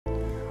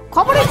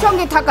খবরের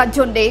সঙ্গে থাকার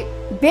জন্য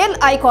বেল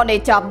আইকনে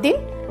চাপ দিন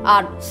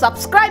আর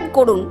সাবস্ক্রাইব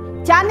করুন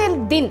চ্যানেল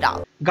দিনরাত।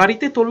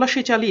 গাড়িতে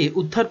তল্লাশি চালিয়ে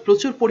উদ্ধার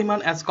প্রচুর পরিমাণ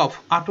অ্যাসকফ,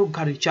 আটক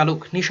গাড়ির চালক।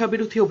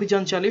 নেশাবিরোধী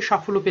অভিযান চালিয়ে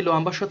সাফল্য পেল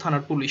আমবাসা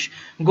থানার পুলিশ।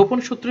 গোপন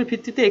সূত্রের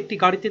ভিত্তিতে একটি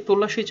গাড়িতে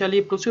তল্লাশি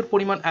চালিয়ে প্রচুর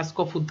পরিমাণ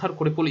অ্যাসকফ উদ্ধার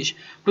করে পুলিশ।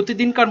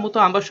 প্রতিদিনকার মতো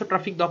আমবাসা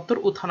ট্রাফিক দপ্তর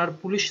ও থানার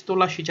পুলিশ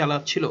তল্লাশি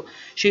চালাচ্ছিল।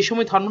 সেই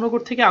সময়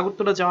ধর্মনগর থেকে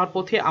আগরতলা যাওয়ার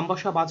পথে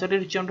আমবাসা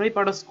বাজারের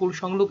চন্দ্রাইপাড়া স্কুল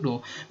সংলগ্ন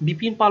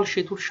বিপিন পাল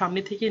সেতুর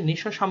সামনে থেকে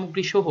নেশা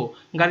সামগ্রী সহ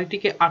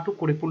গাড়িটিকে আটক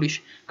করে পুলিশ।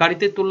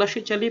 গাড়িতে তল্লাশি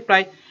চালিয়ে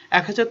প্রায়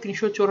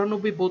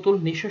 1394 বোতল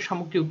নেশা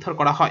সামগ্রী উদ্ধার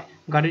করা হয়।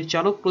 গাড়ির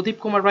চালক প্রদীপ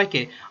কুমার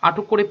রায়কে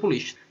আটক করে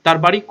পুলিশ। তার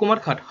বাড়ি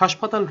কুমারঘাট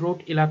হাসপাতাল রোড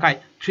এলাকায়।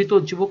 ধৃত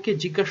যুবককে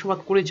জিজ্ঞাসাবাদ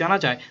করে জানা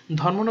যায়,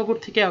 ধর্মনগর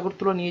থেকে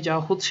আগরতলা নিয়ে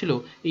যাওয়া হচ্ছিল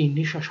এই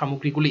নেশা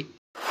সামগ্রীগুলি।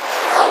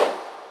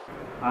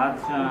 আজ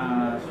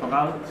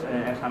সকাল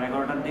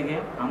 11:30টার দিকে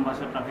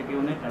আমবাসা ট্রাফিক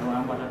ইউনিট এবং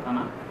আমবাসা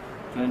থানা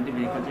জয়েন্টলি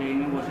ভেহিকল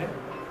চেকিংয়ে বসে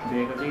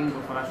ভেহিকল চেকিং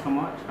করার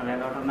সময়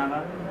 11:30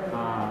 নাগাদ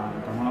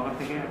ধর্মনগর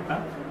থেকে একটা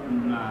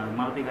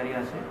মারুতি গাড়ি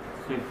আছে,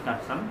 সুইফট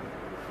টাকসান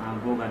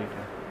গো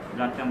গাড়িটা,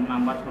 যার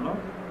নাম্বার হলো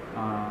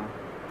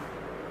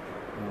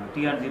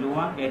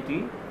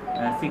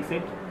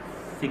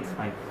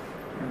TR01AT6865,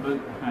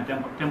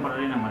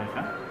 টেম্পোরারি নাম্বার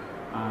এটা।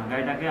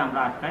 গাড়িটাকে আমরা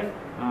আটকাই,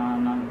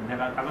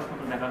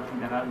 কাগজপত্র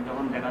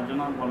দেখার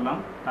জন্য বললাম।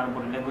 তার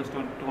বডি ল্যাঙ্গুয়েজটা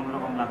একটু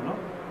অন্যরকম লাগলো।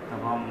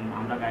 এবং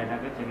আমরা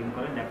গাড়িটাকে চেকিং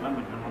করে দেখলাম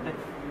এটার মধ্যে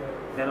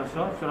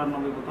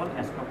 1394 বোতল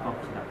অ্যাসকফ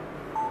ছিল।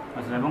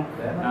 এবং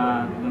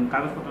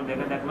কাগজপত্র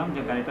দেখে দেখলাম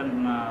যে গাড়িটার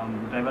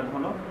ড্রাইভার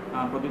হলো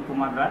প্রদীপ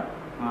কুমার রায়,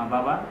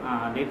 বাবা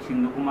লেট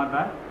সিন্ধু কুমার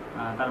রায়,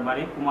 তার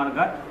বাড়ি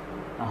কুমারঘাট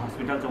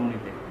হসপিটাল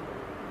চৌমনিতে।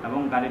 এবং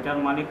গাড়িটার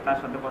মালিক, তার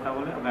সাথে কথা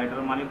বলে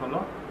গাড়িটার মালিক হলো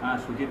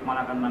সুজিত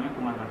মালাকার নামে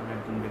কুমারঘাটের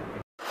একজন ব্যক্তি।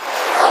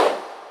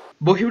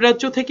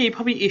 বহির্রাজ্য থেকে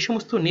এভাবেই এই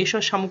সমস্ত নেশা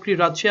সামগ্রী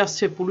রাজ্যে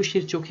আসছে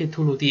পুলিশের চোখে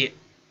ধুলো দিয়ে।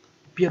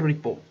 ব্যুরো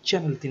রিপোর্ট,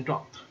 চ্যানেল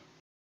দিনরাত।